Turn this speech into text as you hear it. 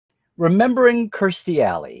Remembering Kirstie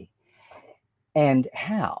Alley and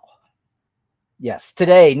how. Yes,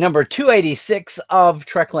 today, number 286 of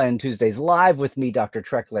Trekland Tuesdays live with me, Dr.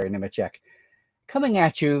 Trek, Larry Nemecek, coming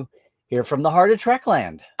at you here from the heart of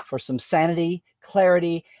Trekland for some sanity,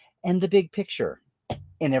 clarity, and the big picture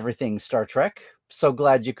in everything Star Trek. So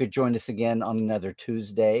glad you could join us again on another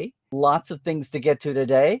Tuesday. Lots of things to get to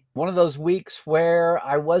today. One of those weeks where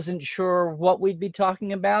I wasn't sure what we'd be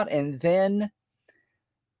talking about, and then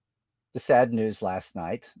the sad news last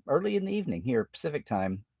night, early in the evening here, Pacific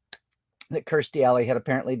time, that Kirstie Alley had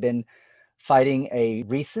apparently been fighting a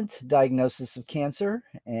recent diagnosis of cancer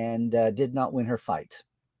and did not win her fight.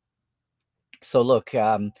 So look,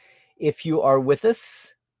 if you are with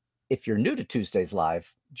us, if you're new to Tuesdays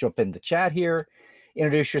Live, jump in the chat here,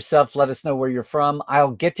 introduce yourself, let us know where you're from.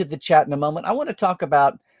 I'll get to the chat in a moment. I want to talk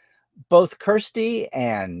about both Kirstie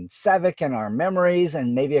and Savick and our memories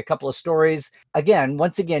and maybe a couple of stories. Again,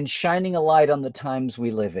 once again, shining a light on the times we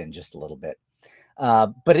live in just a little bit.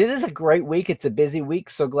 But it is a great week. It's a busy week.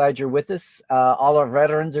 So glad you're with us. All our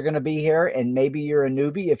veterans are going to be here, and maybe you're a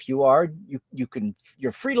newbie. If you are,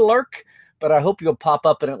 you're free to lurk, but I hope you'll pop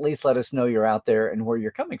up and at least let us know you're out there and where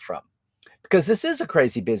you're coming from, because this is a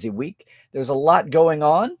crazy busy week. There's a lot going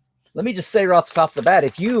on. Let me just say right off the top of the bat,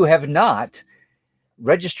 if you have not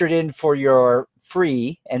registered in for your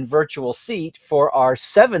free and virtual seat for our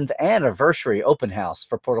 7th anniversary open house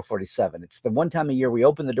for Portal 47. It's the one time a year we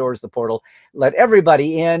open the doors of the portal, let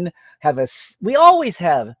everybody in, we always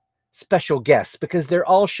have special guests because they're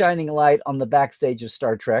all shining light on the backstage of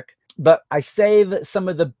Star Trek. But I save some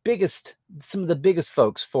of the biggest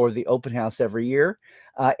folks for the open house every year.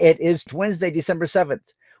 It is Wednesday, December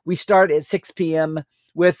 7th. We start at 6 p.m.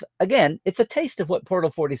 with, again, it's a taste of what Portal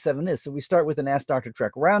 47 is. So we start with an Ask Dr.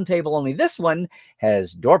 Trek roundtable, only this one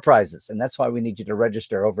has door prizes. And that's why we need you to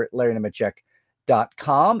register over at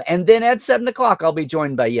LarryNemecek.com. And then at 7 o'clock, I'll be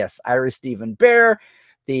joined by, yes, Ira Stephen Bear,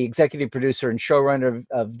 the executive producer and showrunner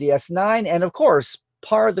of DS9. And of course,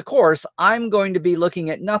 part of the course, I'm going to be looking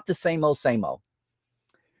at not the same old,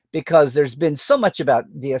 because there's been so much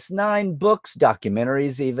about DS9, books,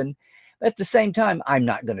 documentaries even. At the same time, I'm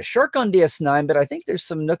not going to shirk on DS9, but I think there's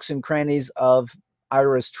some nooks and crannies of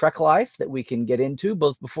Ira's Trek life that we can get into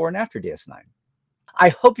both before and after DS9. I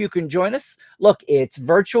hope you can join us. Look, it's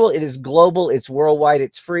virtual, it is global, it's worldwide,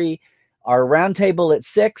 it's free. Our roundtable at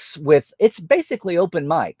 6 it's basically open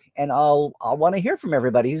mic, and I'll want to hear from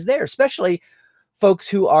everybody who's there, especially folks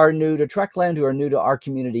who are new to Trekland, who are new to our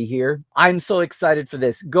community here. I'm so excited for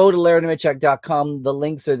this. Go to LarryNemecek.com. The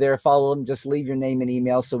links are there. Follow them. Just leave your name and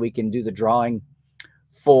email so we can do the drawing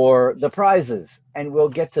for the prizes, and we'll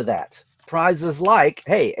get to that. Prizes like,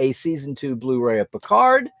 hey, a Season 2 Blu-ray of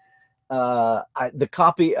Picard, the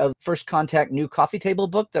copy of First Contact New Coffee Table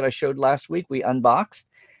book that I showed last week, we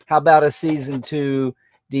unboxed. How about a Season 2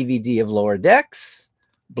 DVD of Lower Decks,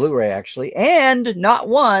 Blu-ray actually, and not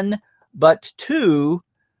one, but 2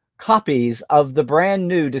 copies of the brand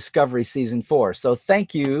new Discovery Season 4. So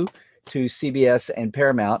thank you to CBS and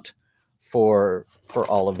Paramount for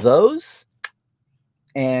all of those.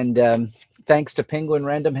 And thanks to Penguin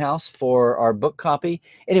Random House for our book copy.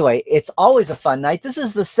 Anyway, it's always a fun night. This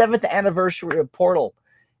is the 7th anniversary of Portal,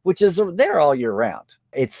 which is there all year round.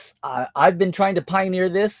 I've been trying to pioneer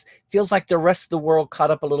this. Feels like the rest of the world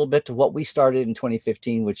caught up a little bit to what we started in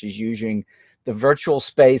 2015, which is using the virtual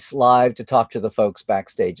space live to talk to the folks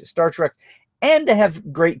backstage at Star Trek and to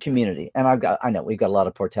have great community. And I know we've got a lot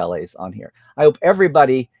of Portales on here. I hope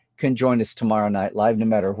everybody can join us tomorrow night live, no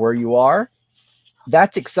matter where you are.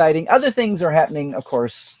 That's exciting. Other things are happening, of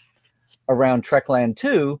course, around Trekland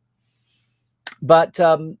too. But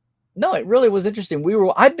no, it really was interesting.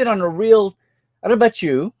 I've been on a real, I don't know about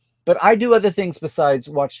you, but I do other things besides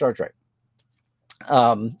watch Star Trek.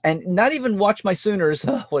 And not even watch my Sooners,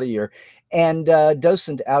 what a year, and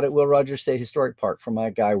docent out at Will Rogers State Historic Park for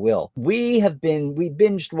my guy Will. We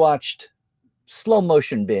binged watched, slow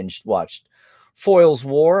motion binged watched Foyle's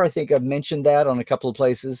War. I think I've mentioned that on a couple of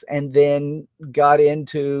places, and then got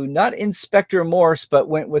into not Inspector Morse, but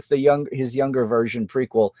went with his younger version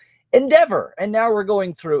prequel, Endeavor. And now we're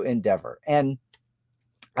going through Endeavor, and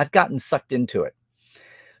I've gotten sucked into it.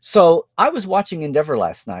 So I was watching Endeavor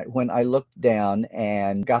last night when I looked down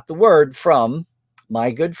and got the word from my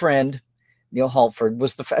good friend Neil Halford.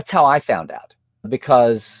 That's how I found out,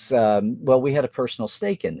 because well, we had a personal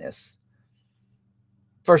stake in this.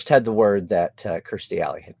 First had the word that Kirstie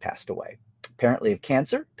Alley had passed away, apparently of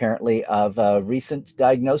cancer, apparently of a recent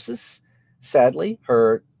diagnosis. Sadly,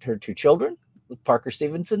 her 2 children with Parker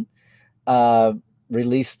Stevenson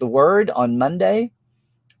released the word on Monday.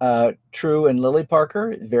 True and Lily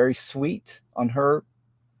Parker, very sweet on her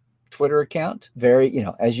Twitter account. Very,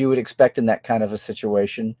 as you would expect in that kind of a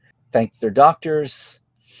situation. Thanked their doctors,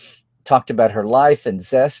 talked about her life and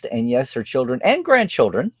zest, and yes, her children and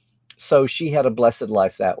grandchildren. So she had a blessed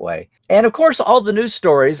life that way. And of course, all the news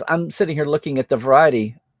stories, I'm sitting here looking at the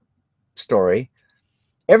Variety story.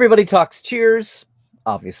 Everybody talks Cheers,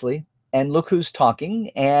 obviously, and Look Who's Talking.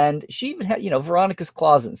 And she even had, Veronica's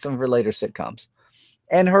Closet in some of her later sitcoms.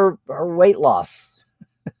 And her weight loss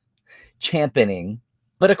championing.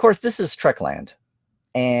 But of course, this is Trekland.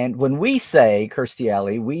 And when we say Kirstie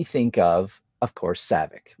Alley, we think of course,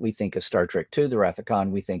 Saavik. We think of Star Trek II, The Wrath of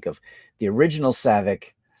Khan. We think of the original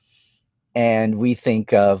Saavik. And we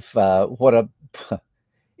think of what a...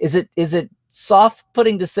 Is it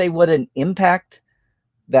soft-putting to say what an impact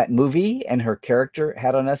that movie and her character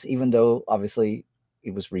had on us, even though, obviously,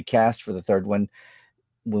 it was recast for the third one?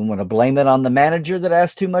 We want to blame it on the manager that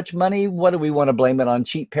asked too much money. What do we want to blame it on?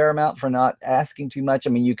 Cheap Paramount for not asking too much?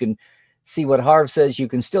 I mean, you can see what Harv says. You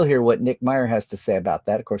can still hear what Nick Meyer has to say about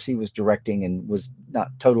that. Of course, he was directing and was not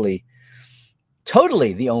totally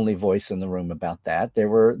the only voice in the room about that. There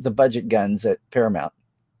were the budget guns at Paramount.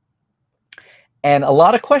 And a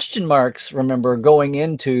lot of question marks, remember, going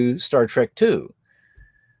into Star Trek II.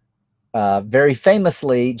 Very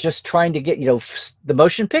famously, just trying to get, the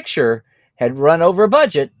motion picture had run over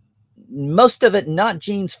budget. Most of it not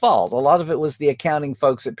Gene's fault. A lot of it was the accounting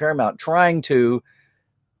folks at Paramount trying to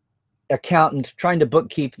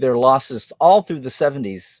bookkeep their losses all through the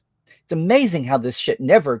 70s. It's amazing how this shit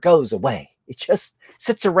never goes away. It just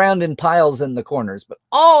sits around in piles in the corners. But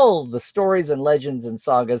all the stories and legends and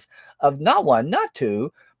sagas of not one, not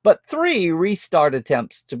two, but 3 restart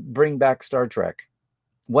attempts to bring back Star Trek.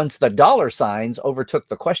 Once the dollar signs overtook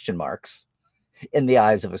the question marks in the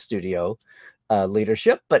eyes of a studio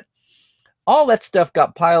leadership. But all that stuff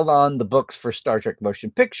got piled on the books for Star Trek Motion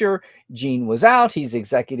Picture. Gene was out. He's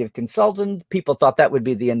executive consultant. People thought that would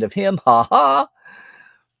be the end of him. Ha ha.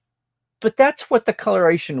 But that's what the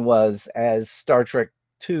coloration was as Star Trek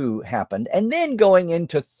II happened. And then going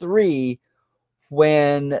into 3,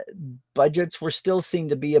 when budgets were still seen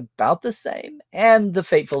to be about the same, and the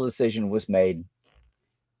fateful decision was made.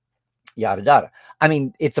 Yada, yada. I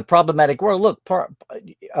mean, it's a problematic world. Look,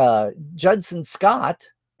 Judson Scott,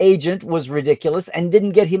 agent, was ridiculous and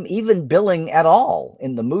didn't get him even billing at all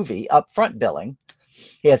in the movie, upfront billing.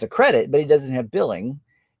 He has a credit, but he doesn't have billing,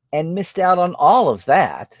 and missed out on all of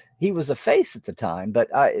that. He was a face at the time, but,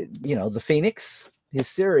 the Phoenix, his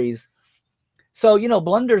series. So,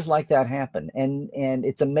 blunders like that happen. And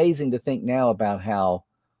it's amazing to think now about how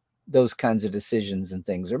those kinds of decisions and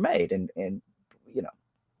things are made. And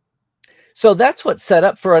so that's what set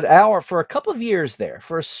up for a couple of years there,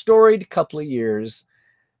 for a storied couple of years.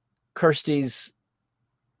 Kirstie's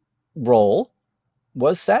role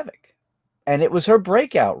was Saavik, and it was her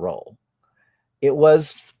breakout role. It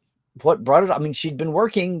was what brought it. I mean, she'd been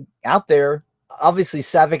working out there. Obviously,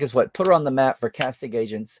 Saavik is what put her on the map for casting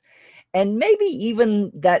agents. And maybe even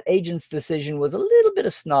that agent's decision was a little bit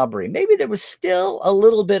of snobbery. Maybe there was still a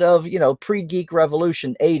little bit of, pre-geek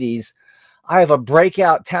revolution 80s. I have a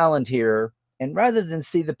breakout talent here. And rather than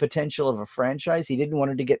see the potential of a franchise, he didn't want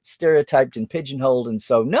her to get stereotyped and pigeonholed. And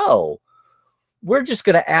so, no, we're just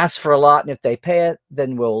going to ask for a lot. And if they pay it,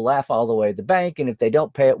 then we'll laugh all the way to the bank. And if they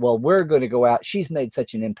don't pay it, well, we're going to go out. She's made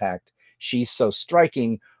such an impact. She's so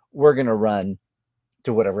striking. We're going to run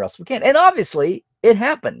to whatever else we can. And obviously, it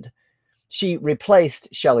happened. She replaced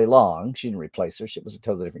Shelley Long. She didn't replace her. She was a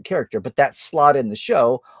totally different character. But that slot in the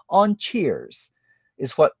show on Cheers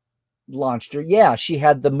is what launched her. Yeah, she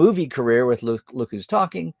had the movie career with Look Who's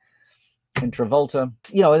Talking and Travolta.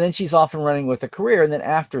 And then she's off and running with a career. And then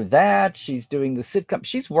after that, she's doing the sitcom.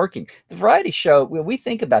 She's working. The variety show, we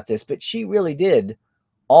think about this, but she really did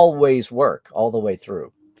always work all the way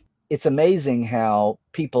through. It's amazing how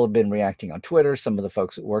people have been reacting on Twitter. Some of the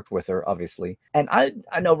folks that worked with her, obviously. And I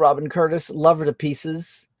know Robin Curtis, love her to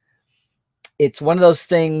pieces. It's one of those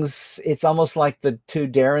things, it's almost like the 2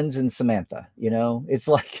 Darrens and Samantha, It's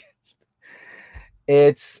like,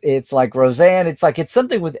 it's like Roseanne. It's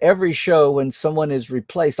something with every show when someone is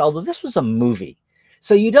replaced, although this was a movie.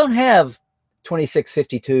 So you don't have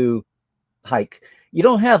 2652 Hike. You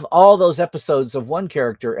don't have all those episodes of one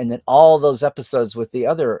character and then all those episodes with the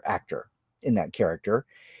other actor in that character.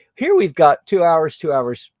 Here we've got 2 hours,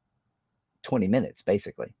 20 minutes,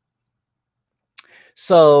 basically.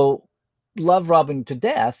 So love Robin to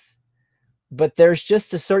death, but there's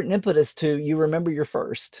just a certain impetus to, you remember your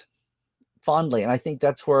first fondly. And I think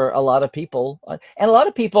that's where a lot of people, and a lot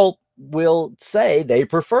of people will say they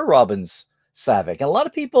prefer Robin's Saavik. And a lot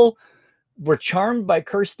of people were charmed by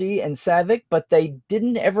Kirstie and Savick, but they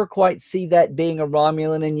didn't ever quite see that being a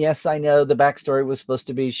Romulan. And yes, I know the backstory was supposed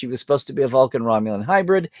to be she was supposed to be a Vulcan-Romulan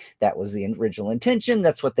hybrid. That was the original intention.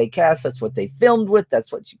 That's what they cast. That's what they filmed with.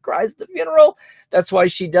 That's what she cries at the funeral. That's why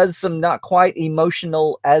she does some not quite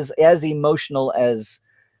emotional, as emotional as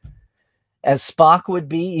Spock would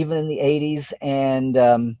be, even in the 80s.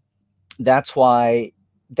 And that's why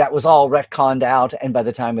that was all retconned out. And by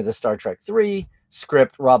the time of the Star Trek III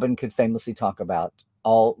script, Robin could famously talk about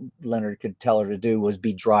all Leonard could tell her to do was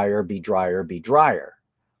be drier, be drier, be drier.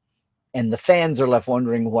 And the fans are left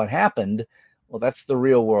wondering what happened. Well, that's the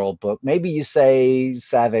real world book. Maybe you say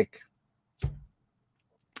Savick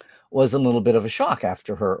was a little bit of a shock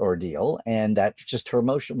after her ordeal, and that's just her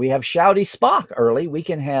emotion. We have shouty Spock early. We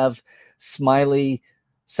can have smiley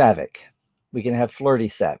Savick. We can have flirty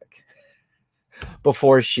Savick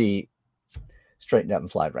before she straightened up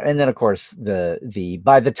and flied right. And then, of course, by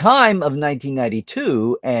the time of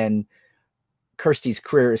 1992 and Kirstie's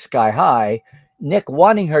career is sky high, Nick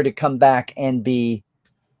wanting her to come back and be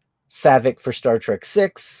Savick for Star Trek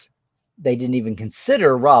VI, they didn't even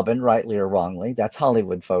consider Robin, rightly or wrongly. That's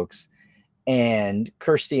Hollywood, folks. And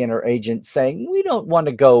Kirstie and her agent saying, we don't want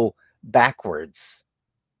to go backwards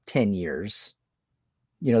 10 years.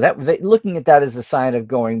 You know, looking at that as a sign of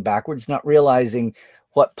going backwards, not realizing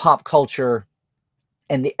what pop culture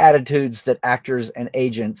and the attitudes that actors and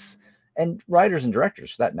agents and writers and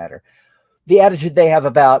directors, for that matter, the attitude they have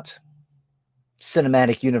about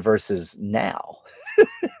cinematic universes now.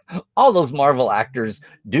 All those Marvel actors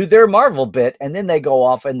do their Marvel bit, and then they go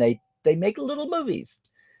off and they make little movies.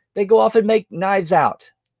 They go off and make Knives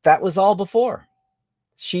Out. That was all before.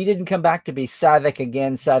 She didn't come back to be Savick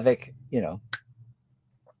again. Savick, you know,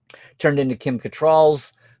 turned into Kim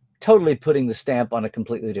Cattrall's, totally putting the stamp on a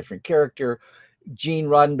completely different character. Gene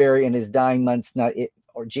Roddenberry in his dying months,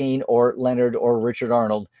 or Gene or Leonard or Richard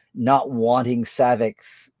Arnold, not wanting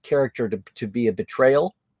Savick's character to be a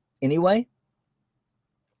betrayal anyway.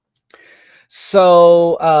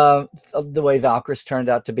 So the way Valkyries turned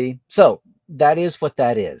out to be. So that is what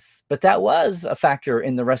that is. But that was a factor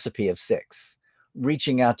in the recipe of 6,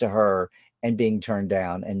 reaching out to her and being turned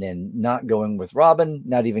down, and then not going with Robin,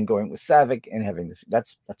 not even going with Savick, and having this.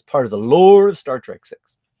 That's part of the lore of Star Trek VI.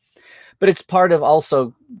 But it's part of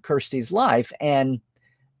also Kirstie's life. And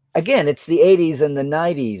again, it's the 80s and the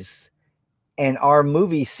 90s. And our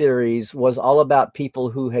movie series was all about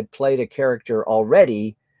people who had played a character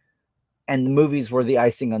already. And the movies were the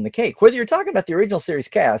icing on the cake. Whether you're talking about the original series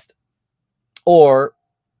cast or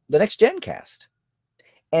the Next Gen cast.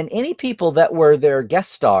 And any people that were their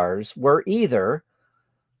guest stars were either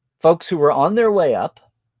folks who were on their way up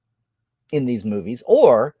in these movies,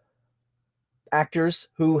 or actors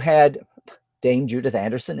who had, Dame Judith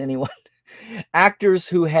Anderson, anyone? Actors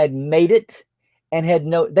who had made it and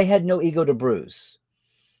they had no ego to bruise.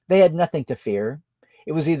 They had nothing to fear.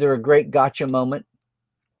 It was either a great gotcha moment,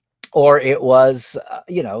 or it was,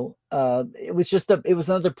 it was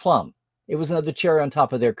another plum. It was another cherry on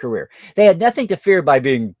top of their career. They had nothing to fear by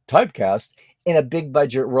being typecast in a big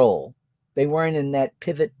budget role. They weren't in that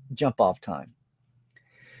pivot jump off time.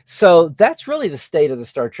 So that's really the state of the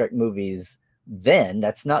Star Trek movies then.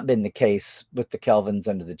 That's not been the case with the Kelvins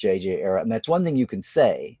under the JJ era. And that's one thing you can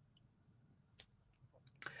say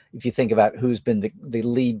if you think about who's been the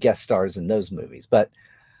lead guest stars in those movies. But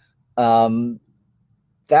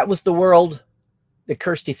that was the world that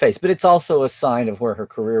Kirstie faced. But it's also a sign of where her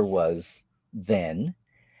career was then.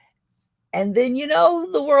 And then,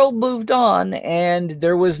 the world moved on, and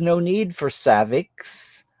there was no need for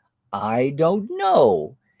Savick's. I don't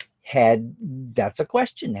know. That's a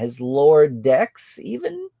question. Has Lord Dex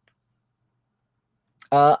even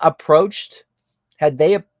approached? Had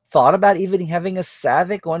they thought about even having a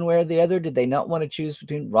Savick one way or the other? Did they not want to choose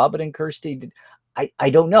between Robin and Kirstie? I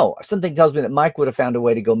don't know. Something tells me that Mike would have found a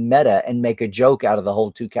way to go meta and make a joke out of the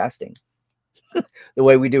whole 2 casting. The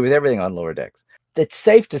way we do with everything on Lower Decks. It's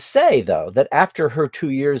safe to say, though, that after her 2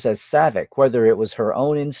 years as Savick, whether it was her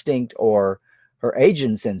own instinct or her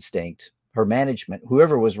agent's instinct, her management,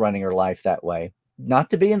 whoever was running her life that way, not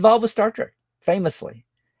to be involved with Star Trek, famously.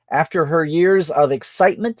 After her years of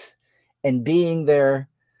excitement and being there,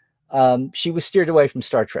 she was steered away from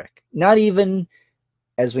Star Trek. Not even,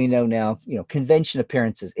 as we know now, convention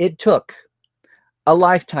appearances. It took a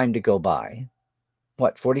lifetime to go by.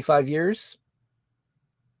 What, 45 years?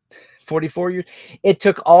 44 years? It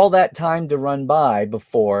took all that time to run by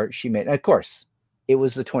before she made, and of course, it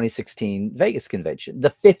was the 2016 Vegas convention, the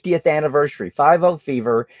 50th anniversary, 50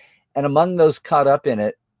 Fever, and among those caught up in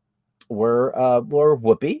it were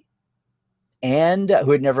Whoopi, and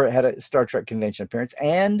who had never had a Star Trek convention appearance,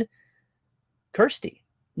 and Kirstie.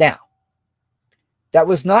 Now, that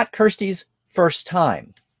was not Kirstie's first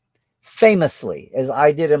time. Famously, as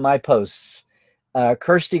I did in my posts,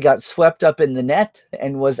 Kirstie got swept up in the net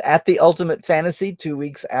and was at the Ultimate Fantasy 2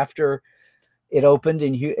 weeks after it opened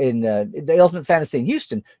in the Ultimate Fantasy in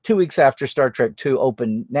Houston, 2 weeks after Star Trek II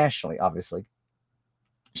opened nationally, obviously.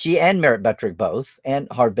 She and Merritt Buttrick both, and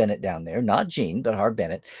Harve Bennett down there, not Gene, but Harve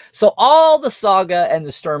Bennett. So all the saga and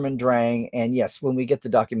the Sturm und Drang, and yes, when we get the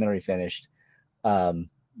documentary finished,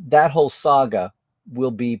 that whole saga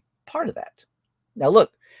will be part of that. Now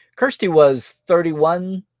look, Kirstie was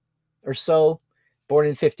 31 or so, born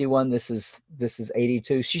in 51. This is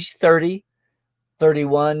 82. She's 30,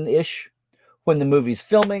 31-ish when the movie's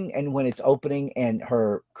filming and when it's opening, and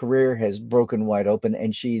her career has broken wide open,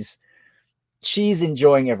 and she's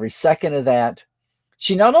enjoying every second of that.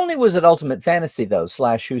 She not only was at Ultimate Fantasy, though,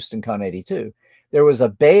 / Houston Con 82. There was a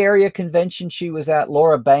Bay Area convention she was at.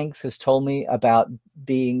 Laura Banks has told me about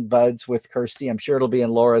being buds with Kirstie. I'm sure it'll be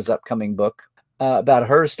in Laura's upcoming book about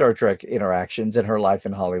her Star Trek interactions and her life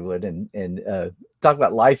in Hollywood, and talk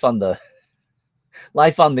about life on the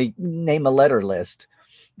name a letter list.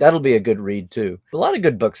 That'll be a good read, too. A lot of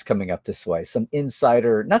good books coming up this way. Some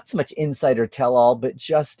insider, not so much insider tell-all, but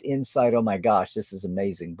just inside, oh my gosh, this is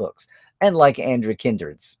amazing books. And like Andrea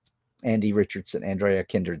Kindred's, Andy Richardson, Andrea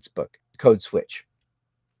Kindred's book, Code Switch,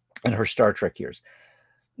 and her Star Trek years.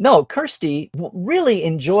 No, Kirstie really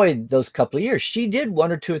enjoyed those couple of years. She did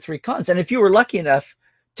 1 or 2 or 3 cons. And if you were lucky enough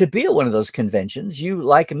to be at one of those conventions, you,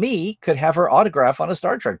 like me, could have her autograph on a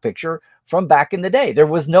Star Trek picture from back in the day. There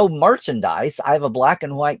was no merchandise. I have a black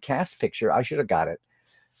and white cast picture. I should have got it.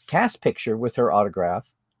 Cast picture with her autograph.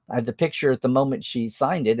 I had the picture at the moment she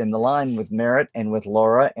signed it, and the line with Merritt and with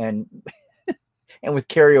Laura and and with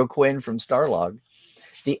Carrie O'Quinn from Starlog.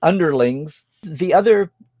 The underlings. The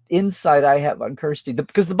other insight I have on Kirstie,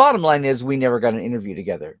 because the bottom line is we never got an interview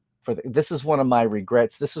together. This is one of my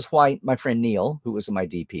regrets. This is why my friend Neil, who was my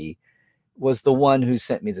DP, was the one who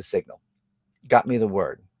sent me the signal, got me the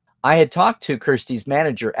word. I had talked to Kirstie's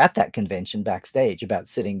manager at that convention backstage about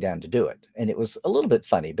sitting down to do it. And it was a little bit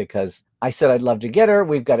funny because I said, I'd love to get her.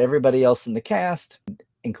 We've got everybody else in the cast,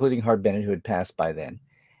 including Harve Bennett, who had passed by then.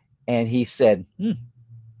 And he said,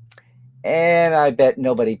 and I bet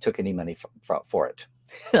nobody took any money for it.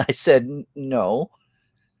 I said, no.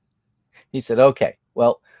 He said, okay,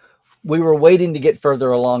 well, we were waiting to get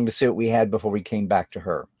further along to see what we had before we came back to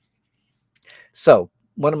her. So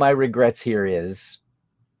one of my regrets here is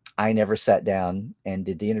I never sat down and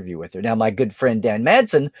did the interview with her. Now, my good friend Dan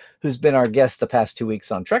Madsen, who's been our guest the past 2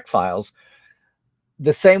 weeks on Trek Files,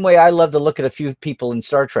 the same way I love to look at a few people in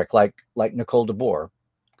Star Trek, like Nicole DeBoer.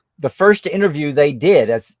 The first interview they did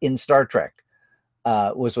as in Star Trek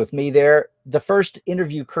was with me there. The first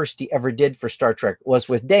interview Kirstie ever did for Star Trek was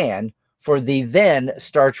with Dan for the then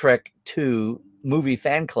Star Trek II movie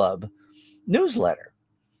fan club newsletter.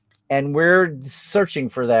 And we're searching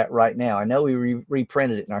for that right now. I know we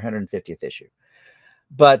reprinted it in our 150th issue.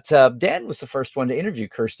 But Dan was the first one to interview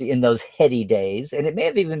Kirstie in those heady days. And it may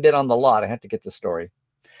have even been on the lot. I have to get the story.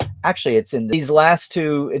 Actually, it's in these last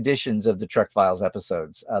 2 editions of the Trek Files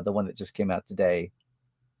episodes. The one that just came out today.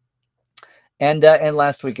 And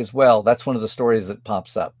last week as well. That's one of the stories that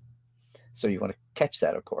pops up. So you want to catch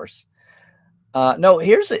that, of course. No,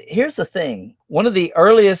 here's the thing. One of the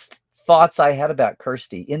earliest thoughts I had about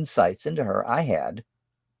Kirstie, insights into her I had,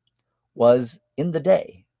 was in the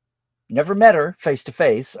day. Never met her face to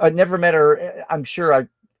face. I never met her. I'm sure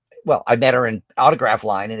I met her in autograph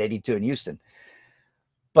line in 82 in Houston.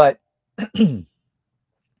 But the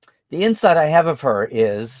insight I have of her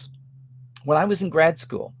is when I was in grad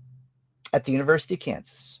school at the University of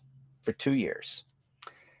Kansas for 2 years.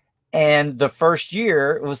 And the first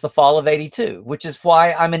year was the fall of 82, which is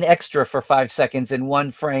why I'm an extra for 5 seconds in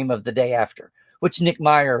one frame of the day after, which Nick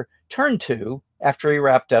Meyer turned to after he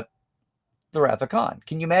wrapped up the Wrath of Khan.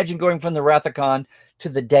 Can you imagine going from the Wrath of Khan to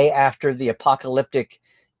the day after the apocalyptic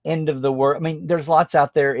end of the world? I mean, there's lots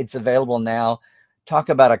out there. It's available now. Talk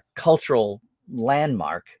about a cultural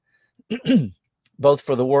landmark, both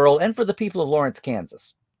for the world and for the people of Lawrence,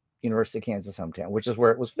 Kansas, University of Kansas hometown, which is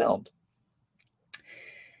where it was filmed.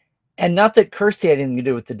 And not that Kirstie had anything to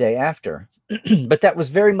do with the day after, but that was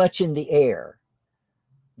very much in the air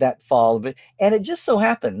that fall. And it just so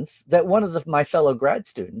happens that one of my fellow grad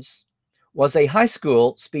students was a high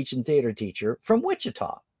school speech and theater teacher from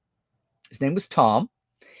Wichita. His name was Tom.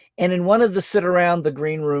 And in one of the sit around the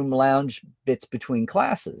green room lounge bits between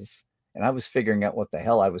classes, and I was figuring out what the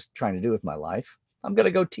hell I was trying to do with my life, I'm going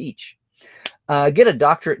to go teach, get a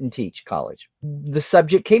doctorate and teach college. The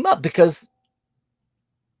subject came up because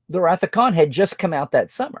the Wrath of Khan had just come out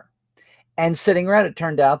that summer. And sitting around, it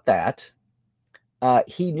turned out that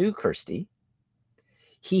he knew Kirstie.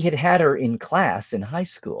 He had had her in class in high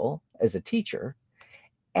school as a teacher.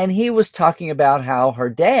 And he was talking about how her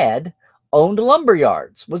dad owned lumber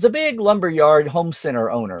yards, was a big lumberyard home center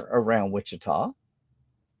owner around Wichita.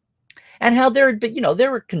 And how there had been, there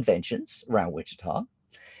were conventions around Wichita.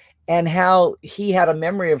 And how he had a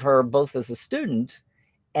memory of her both as a student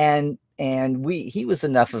and he was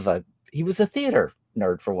he was a theater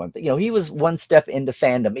nerd for one thing. He was one step into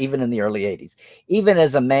fandom, even in the early 80s, even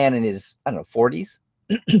as a man in his, 40s.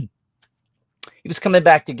 He was coming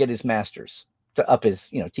back to get his master's to up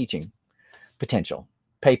his, teaching potential,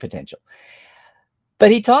 pay potential.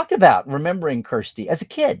 But he talked about remembering Kirstie as a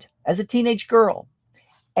kid, as a teenage girl,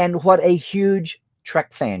 and what a huge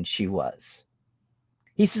Trek fan she was.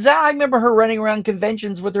 He says, I remember her running around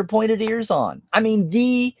conventions with her pointed ears on. I mean,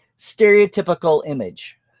 the stereotypical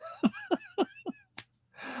image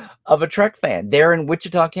of a Trek fan there in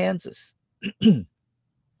Wichita, Kansas.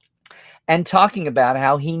 And talking about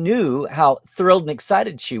how he knew how thrilled and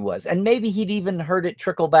excited she was. And maybe he'd even heard it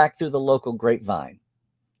trickle back through the local grapevine.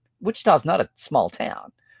 Wichita's not a small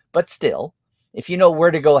town, but still, if you know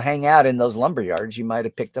where to go hang out in those lumber yards, you might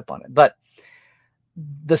have picked up on it. But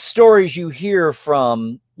the stories you hear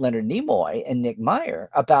from Leonard Nimoy and Nick Meyer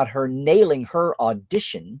about her nailing her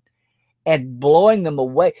audition and blowing them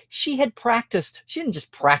away. She had practiced. She didn't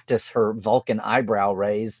just practice her Vulcan eyebrow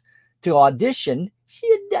raise to audition. She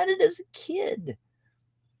had done it as a kid.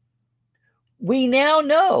 We now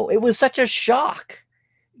know it was such a shock.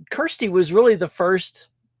 Kirstie was really the first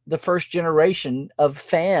generation of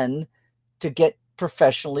fan to get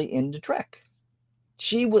professionally into Trek.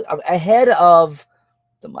 She was ahead of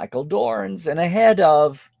the Michael Dorns and ahead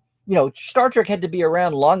of, Star Trek had to be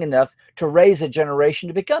around long enough to raise a generation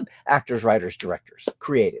to become actors, writers, directors,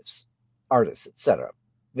 creatives, artists, etc.,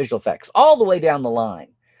 visual effects, all the way down the line.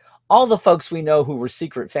 All the folks we know who were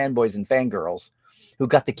secret fanboys and fangirls who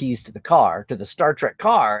got the keys to the car, to the Star Trek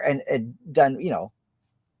car, and done,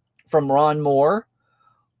 from Ron Moore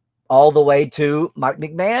all the way to Mike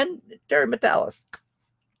McMahon, Terry Matalas,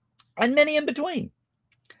 and many in between.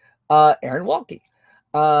 Aaron Walke,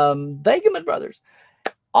 Begeman Brothers,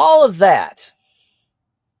 all of that.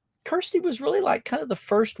 Kirstie was really like kind of the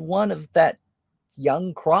first one of that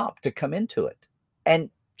young crop to come into it and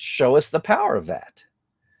show us the power of that.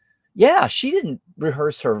 Yeah, she didn't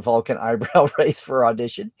rehearse her Vulcan eyebrow raise for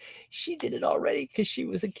audition. She did it already because she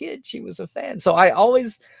was a kid. She was a fan. So I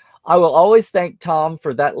will always thank Tom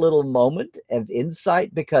for that little moment of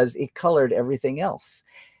insight because it colored everything else,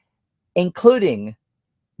 including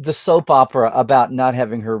the soap opera about not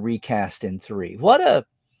having her recast in 3. What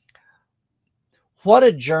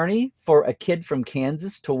a journey for a kid from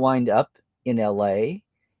Kansas to wind up in LA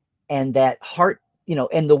and that heart,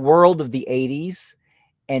 in the world of the 80s.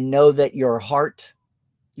 And know that your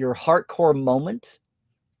hardcore moment,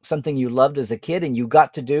 something you loved as a kid and you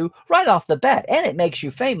got to do right off the bat, and it makes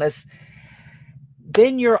you famous,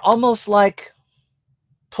 then you're almost like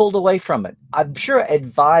pulled away from it. I'm sure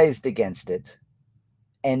advised against it.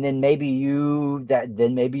 And then maybe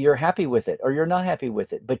you're happy with it or you're not happy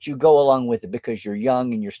with it, but you go along with it because you're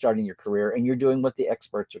young and you're starting your career and you're doing what the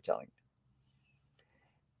experts are telling you.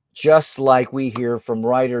 Just like we hear from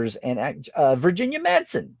writers and Virginia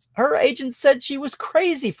Madsen. Her agent said she was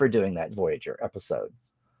crazy for doing that Voyager episode.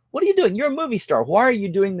 What are you doing? You're a movie star. Why are you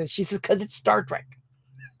doing this? She says, because it's Star Trek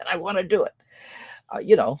and I want to do it.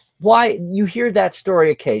 Why? You hear that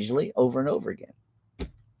story occasionally over and over again,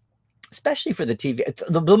 especially for the TV.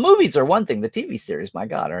 The movies are one thing. The TV series, my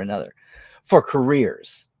God, are another for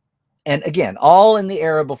careers. And again, all in the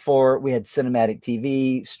era before we had cinematic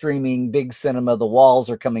TV, streaming, big cinema, the walls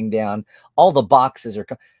are coming down, all the boxes are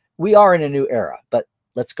coming. We are in a new era, but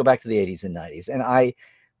let's go back to the 80s and 90s. And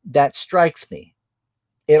that strikes me.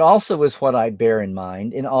 It also is what I bear in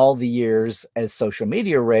mind in all the years as social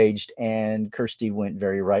media raged and Kirstie went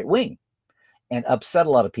very right-wing and upset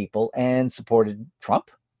a lot of people and supported Trump,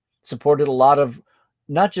 supported a lot of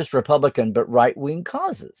not just Republican, but right-wing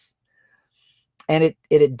causes. And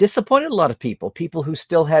it disappointed a lot of people who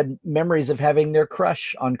still had memories of having their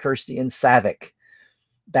crush on Kirstie and Savick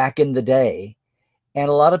back in the day. And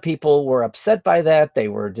a lot of people were upset by that. They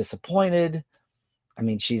were disappointed. I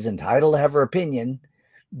mean, she's entitled to have her opinion,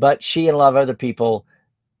 but she and a lot of other people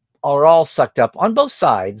are all sucked up on both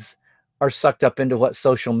sides, are sucked up into what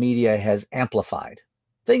social media has amplified.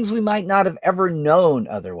 Things we might not have ever known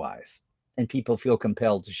otherwise. And people feel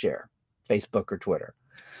compelled to share Facebook or Twitter.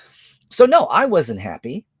 So no, I wasn't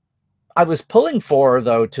happy. I was pulling for her,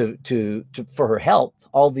 though, for her health.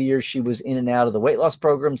 All the years she was in and out of the weight loss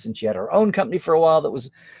programs, and she had her own company for a while that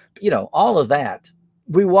was, all of that.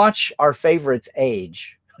 We watch our favorites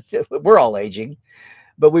age. We're all aging,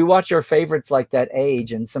 but we watch our favorites like that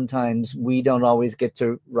age, and sometimes we don't always get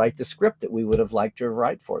to write the script that we would have liked to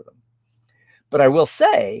write for them. But I will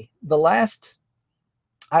say,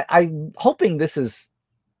 I'm hoping this is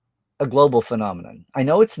a global phenomenon. I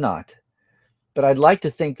know it's not, but I'd like to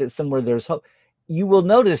think that somewhere there's hope. You will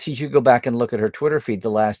notice, if you go back and look at her Twitter feed the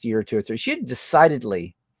last year or two or three, she had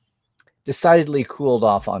decidedly cooled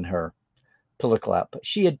off on her political output.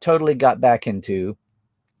 She had totally got back into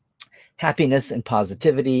happiness and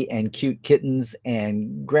positivity and cute kittens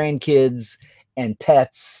and grandkids and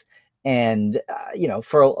pets. And,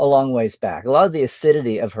 for a long ways back, a lot of the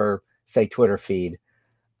acidity of her, say, Twitter feed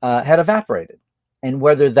had evaporated. And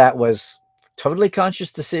whether that was totally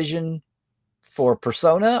conscious decision for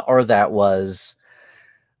persona, or that was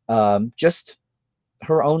just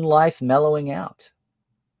her own life mellowing out.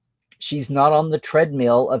 She's not on the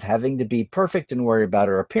treadmill of having to be perfect and worry about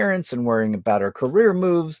her appearance and worrying about her career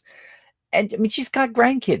moves. And I mean, she's got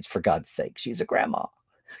grandkids, for God's sake. She's a grandma.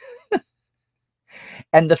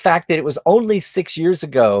 And the fact that it was only 6 years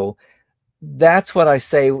ago, that's what I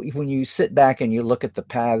say when you sit back and you look at the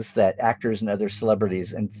paths that actors and other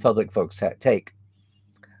celebrities and public folks take.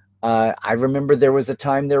 I remember there was a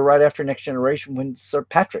time there right after Next Generation when Sir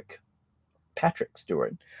Patrick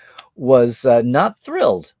Stewart was not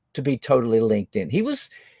thrilled to be totally linked in. He was,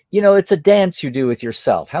 it's a dance you do with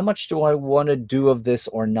yourself. How much do I want to do of this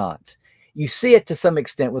or not? You see it to some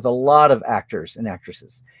extent with a lot of actors and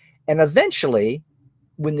actresses. And eventually,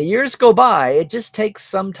 when the years go by, it just takes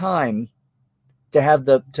some time to have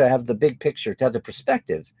the big picture, to have the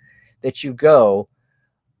perspective that you go,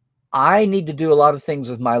 I need to do a lot of things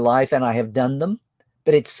with my life, and I have done them,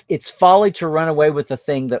 but it's folly to run away with the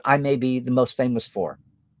thing that I may be the most famous for.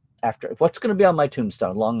 After what's going to be on my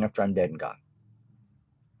tombstone long after I'm dead and gone.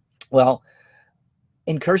 Well,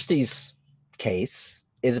 in Kirstie's case,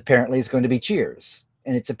 is going to be Cheers,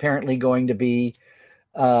 and it's apparently going to be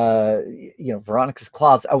Veronica's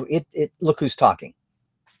Closet. Oh, Look Who's Talking.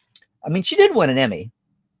 I mean, she did win an Emmy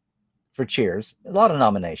for Cheers, a lot of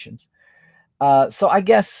nominations. So I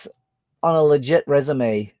guess on a legit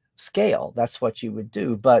resume scale, that's what you would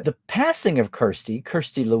do. But the passing of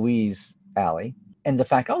Kirstie Louise Alley, and the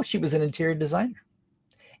fact, she was an interior designer.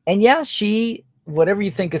 And yeah, whatever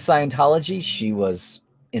you think of Scientology, she was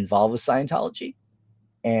involved with Scientology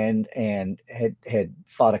and had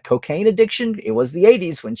fought a cocaine addiction. It was the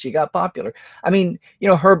 80s when she got popular. I mean,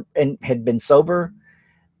 had been sober.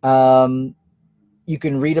 You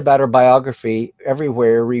can read about her biography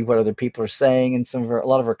everywhere, read what other people are saying, and a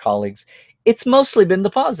lot of her colleagues. It's mostly been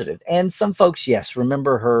the positive. And some folks, yes,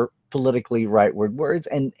 remember her politically rightward words,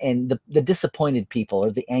 and the disappointed people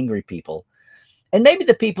or the angry people. And maybe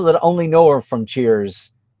the people that only know her from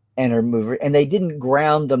Cheers and her movie, and they didn't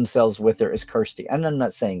ground themselves with her as Kirstie. And I'm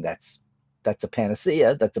not saying that's a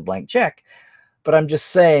panacea, that's a blank check. But I'm just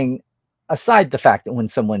saying, aside the fact that when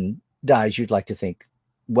someone dies, you'd like to think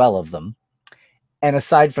well of them. And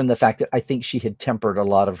aside from the fact that I think she had tempered a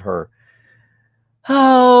lot of her,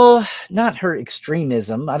 not her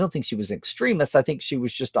extremism. I don't think she was an extremist. I think she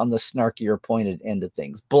was just on the snarkier, pointed end of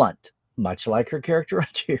things. Blunt, much like her character on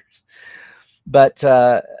Cheers. But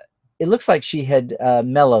it looks like she had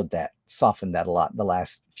mellowed that, softened that a lot in the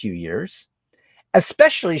last few years.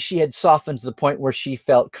 Especially she had softened to the point where she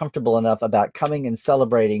felt comfortable enough about coming and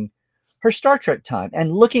celebrating her Star Trek time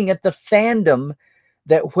and looking at the fandom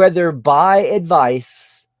that, whether by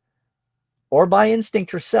advice or by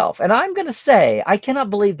instinct herself. And I'm going to say, I cannot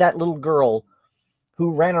believe that little girl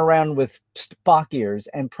who ran around with Spock ears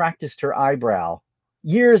and practiced her eyebrow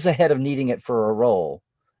years ahead of needing it for a role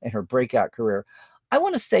in her breakout career. I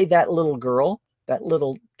want to say that little girl, that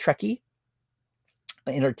little Trekkie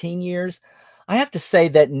in her teen years, I have to say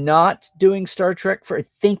that not doing Star Trek, for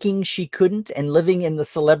thinking she couldn't and living in the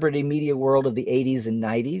celebrity media world of the 80s and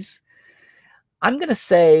 90s, I'm going to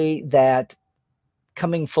say that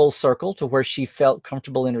coming full circle to where she felt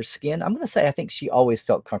comfortable in her skin, I'm going to say I think she always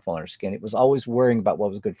felt comfortable in her skin. It was always worrying about what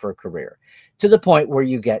was good for her career, to the point where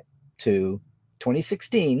you get to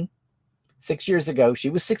 2016, 6 years ago, she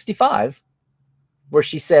was 65, where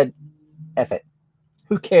she said, F it,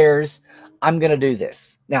 who cares? I'm going to do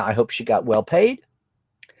this. Now, I hope she got well paid.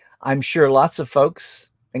 I'm sure lots of folks,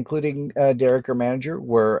 including Derek, her manager,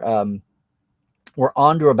 were on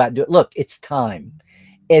to her about doing it. Look, it's time.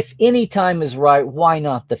 If any time is right, why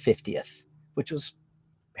not the 50th, which was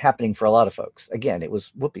happening for a lot of folks. Again, it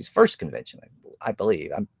was Whoopi's first convention, I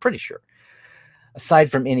believe. I'm pretty sure.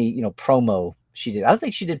 aside from any, promo she did. I don't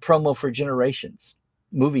think she did promo for Generations,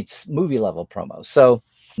 movie level promo. So,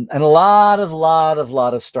 and a lot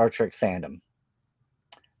of Star Trek fandom,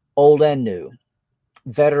 old and new,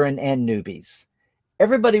 veteran and newbies.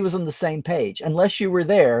 Everybody was on the same page. Unless you were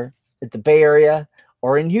there at the Bay Area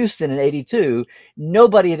or in Houston in '82,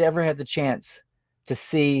 nobody had ever had the chance to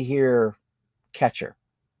hear, catch her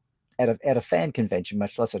at a fan convention,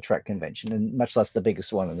 much less a Trek convention, and much less the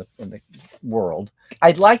biggest one in the world.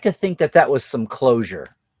 I'd like to think that was some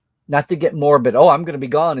closure. Not to get morbid, I'm going to be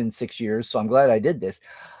gone in 6 years, so I'm glad I did this.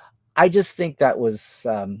 I just think that was,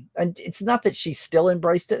 and it's not that she still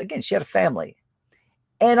embraced it. Again, she had a family.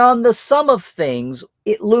 And on the sum of things,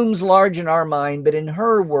 it looms large in our mind, but in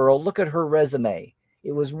her world, look at her resume.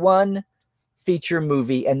 It was one feature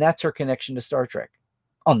movie, and that's her connection to Star Trek.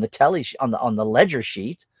 On the on the ledger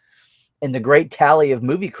sheet, in the great tally of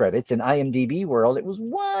movie credits in IMDb world, it was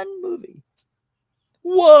one movie.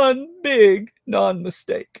 One big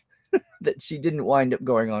non-mistake that she didn't wind up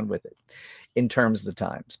going on with it in terms of the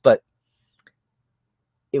times. But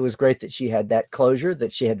it was great that she had that closure,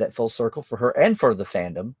 that she had that full circle for her and for the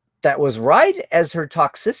fandom. That was right as her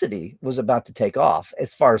toxicity was about to take off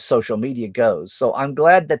as far as social media goes. So I'm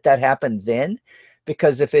glad that happened then,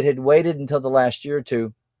 because if it had waited until the last year or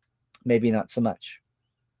two, maybe not so much.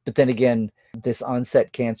 But then again, this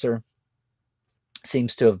onset cancer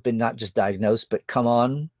seems to have been not just diagnosed, but come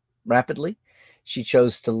on rapidly. She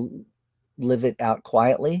chose to live it out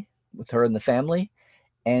quietly with her and the family.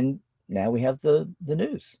 And now we have the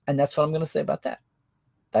news. And that's what I'm going to say about that.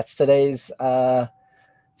 That's today's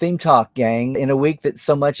theme talk, gang. In a week that's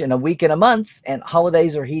so much, in a week and a month, and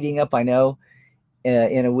holidays are heating up, I know,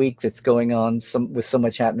 in a week that's going on with so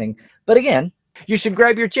much happening. But again, you should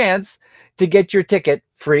grab your chance to get your ticket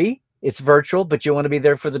free. It's virtual, but you want to be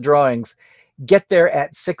there for the drawings. Get there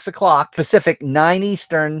at 6 o'clock Pacific, 9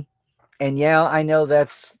 Eastern. And yeah, I know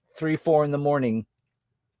that's 3, 4 in the morning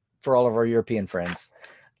for all of our European friends.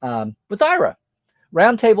 With Ira.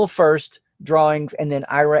 Roundtable first, drawings, and then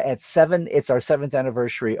Ira at 7. It's our 7th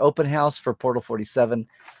anniversary open house for Portal 47.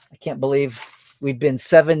 I can't believe we've been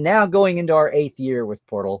 7, now going into our 8th year with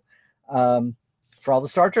Portal. For all the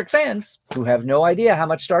Star Trek fans who have no idea how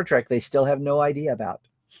much Star Trek they still have no idea about.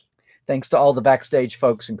 Thanks to all the backstage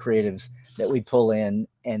folks and creatives that we pull in,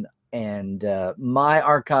 and my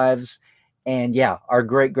archives, and yeah, our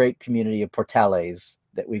great community of Portales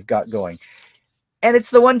that we've got going. And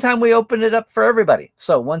it's the one time we open it up for everybody.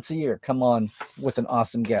 So once a year, come on with an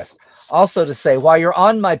awesome guest. Also to say, while you're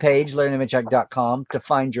on my page, LarryNemecek.com, to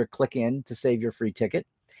find your click in to save your free ticket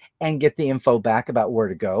and get the info back about where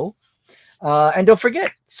to go. And don't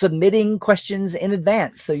forget, submitting questions in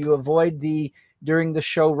advance so you avoid during the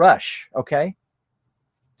show rush, okay?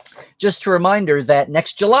 Just a reminder that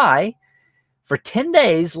next July, for 10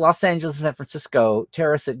 days, Los Angeles and San Francisco,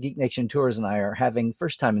 Terrace at Geek Nation Tours and I are having,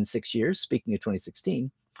 first time in 6 years, speaking of 2016,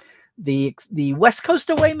 the West Coast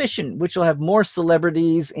Away mission, which will have more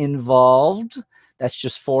celebrities involved. That's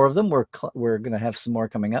just 4 of them. We're going to have some more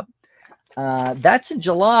coming up. That's in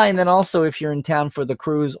July. And then also, if you're in town for the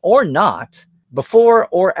cruise or not, before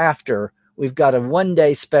or after, we've got a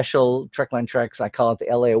 1-day special Trekland Treks. I call it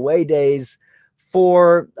the LA Away Days.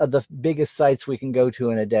 4 of the biggest sites we can go to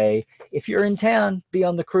in a day. If you're in town, be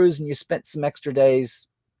on the cruise, and you spent some extra days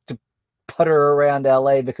to putter around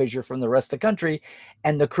LA because you're from the rest of the country,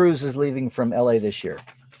 and the cruise is leaving from LA this year.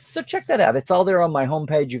 So check that out. It's all there on my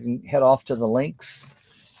homepage. You can head off to the links.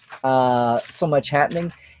 So much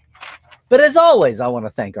happening. But as always, I want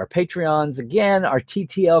to thank our Patreons again, our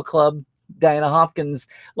TTL Club, Diana Hopkins,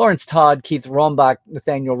 Lawrence Todd, Keith Rombach,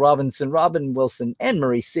 Nathaniel Robinson, Robin Wilson,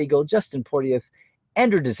 Anne-Marie Siegel, Justin Portieth,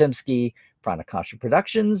 Andrew Dezemski, Pranakasha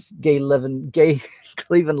Productions, Gay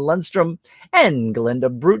Cleveland Lundstrom, and Glinda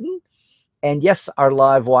Bruton. And yes, our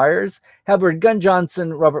live wires, Halbert Gunn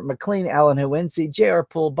Johnson, Robert McLean, Alan Howensi, J.R.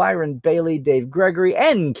 Poole, Byron Bailey, Dave Gregory,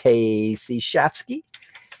 and Casey Shafsky.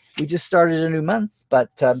 We just started a new month,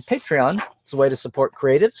 but Patreon is a way to support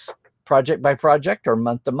creatives, project by project or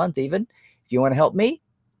month to month even. If you want to help me,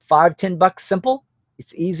 $5, $10, simple.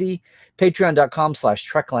 It's easy.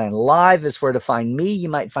 Patreon.com/Trekland Live is where to find me. You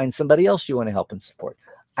might find somebody else you want to help and support.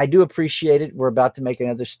 I do appreciate it. We're about to make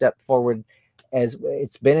another step forward, as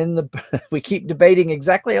it's been in the, we keep debating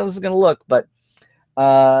exactly how this is going to look, but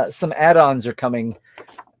some add-ons are coming.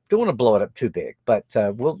 Don't want to blow it up too big, but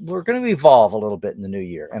we're going to evolve a little bit in the new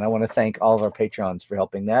year. And I want to thank all of our Patrons for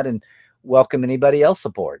helping that, and welcome anybody else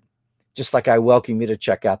aboard. Just like I welcome you to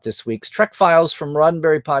check out this week's Trek Files from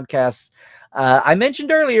Roddenberry Podcasts. I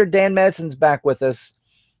mentioned earlier, Dan Madsen's back with us,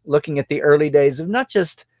 looking at the early days of not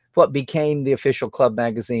just what became the official club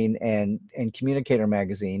magazine and communicator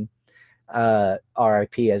magazine,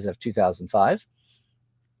 RIP as of 2005.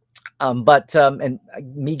 And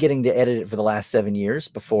me getting to edit it for the last 7 years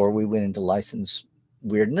before we went into license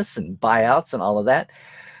weirdness and buyouts and all of that.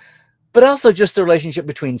 But also just the relationship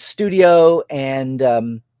between studio and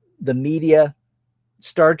the media,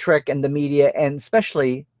 Star Trek and the media, and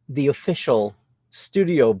especially the official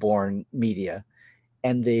studio-born media,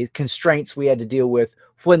 and the constraints we had to deal with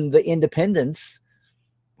when the independents,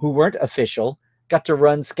 who weren't official, got to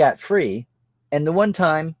run scat-free. And the one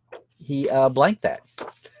time he blanked that.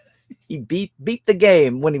 He beat the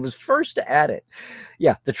game when he was first at it.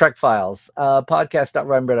 Yeah, the Trek Files,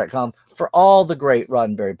 podcast.roddenberry.com for all the great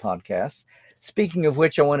Roddenberry podcasts. Speaking of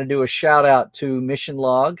which, I want to do a shout out to Mission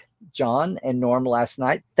Log, John and Norm last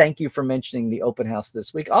night. Thank you for mentioning the open house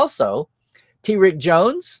this week. Also, T. Rick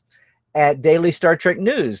Jones at Daily Star Trek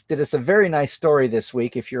News did us a very nice story this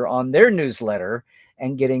week. If you're on their newsletter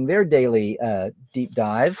and getting their daily deep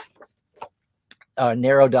dive,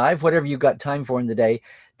 narrow dive, whatever you got time for in the day,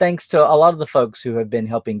 thanks to a lot of the folks who have been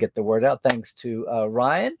helping get the word out. Thanks to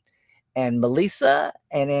Ryan and Melissa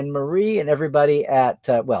and Anne-Marie and everybody at,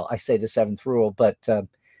 well, I say the Seventh Rule, but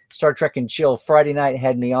Star Trek and Chill Friday night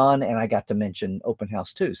had me on, and I got to mention open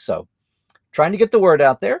house too. So trying to get the word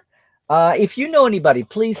out there. If you know anybody,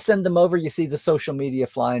 please send them over. You see the social media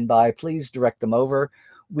flying by. Please direct them over.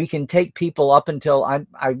 We can take people up until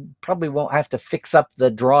I probably won't have to fix up the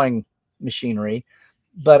drawing machinery,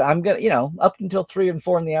 but I'm gonna, up until 3 and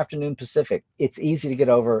 4 in the afternoon Pacific. It's easy to get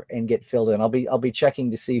over and get filled in. I'll be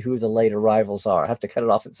checking to see who the late arrivals are. I have to cut it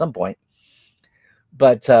off at some point,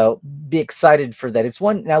 but be excited for that. It's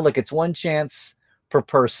one chance per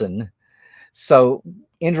person. So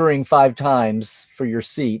entering 5 times for your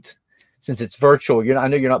seat, since it's virtual, I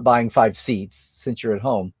know you're not buying 5 seats since you're at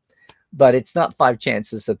home, but it's not 5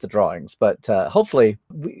 chances at the drawings. But hopefully,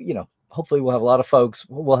 hopefully we'll have a lot of folks.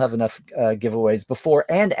 We'll have enough giveaways before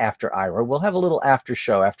and after Ira. We'll have a little after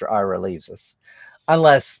show after Ira leaves us,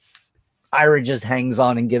 unless Ira just hangs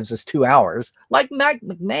on and gives us 2 hours like Mac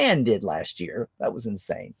McMahon did last year. That was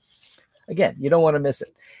insane. Again, you don't want to miss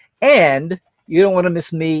it. And you don't want to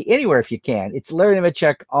miss me anywhere if you can. It's Larry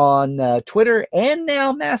Nemecek on Twitter and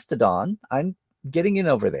now Mastodon. I'm getting in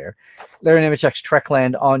over there. Larry Nemecek's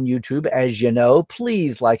Trekland on YouTube, as you know.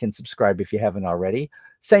 Please like and subscribe if you haven't already.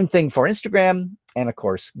 Same thing for Instagram and, of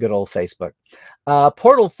course, good old Facebook.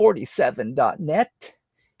 Portal47.net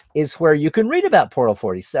is where you can read about Portal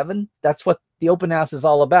 47. That's what the open house is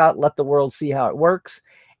all about. Let the world see how it works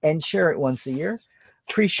and share it once a year.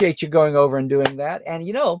 Appreciate you going over and doing that. And,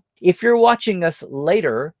 if you're watching us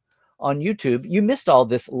later on YouTube, you missed all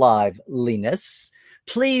this liveliness.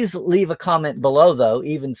 Please leave a comment below, though.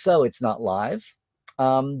 Even so, it's not live.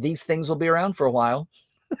 These things will be around for a while.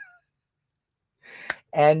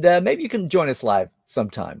 And maybe you can join us live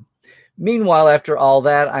sometime. Meanwhile, after all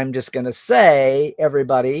that, I'm just going to say,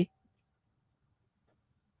 everybody,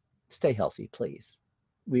 stay healthy, please.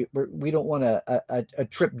 We don't want a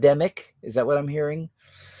tripdemic. Is that what I'm hearing?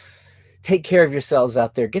 Take care of yourselves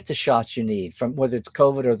out there. Get the shots you need, from whether it's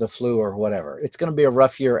COVID or the flu or whatever. It's going to be a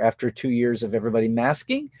rough year after 2 years of everybody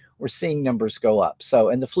masking. We're seeing numbers go up.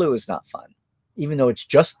 And the flu is not fun. Even though it's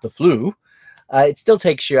just the flu, it still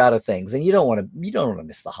takes you out of things. And you don't want to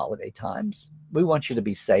miss the holiday times. We want you to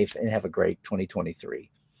be safe and have a great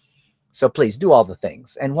 2023. So please do all the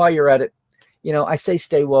things. And while you're at it, I say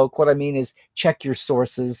stay woke. What I mean is check your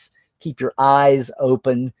sources. Keep your eyes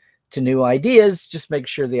open to new ideas. Just make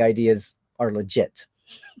sure the ideas are legit.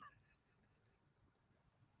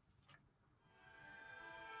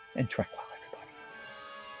 And Trek well.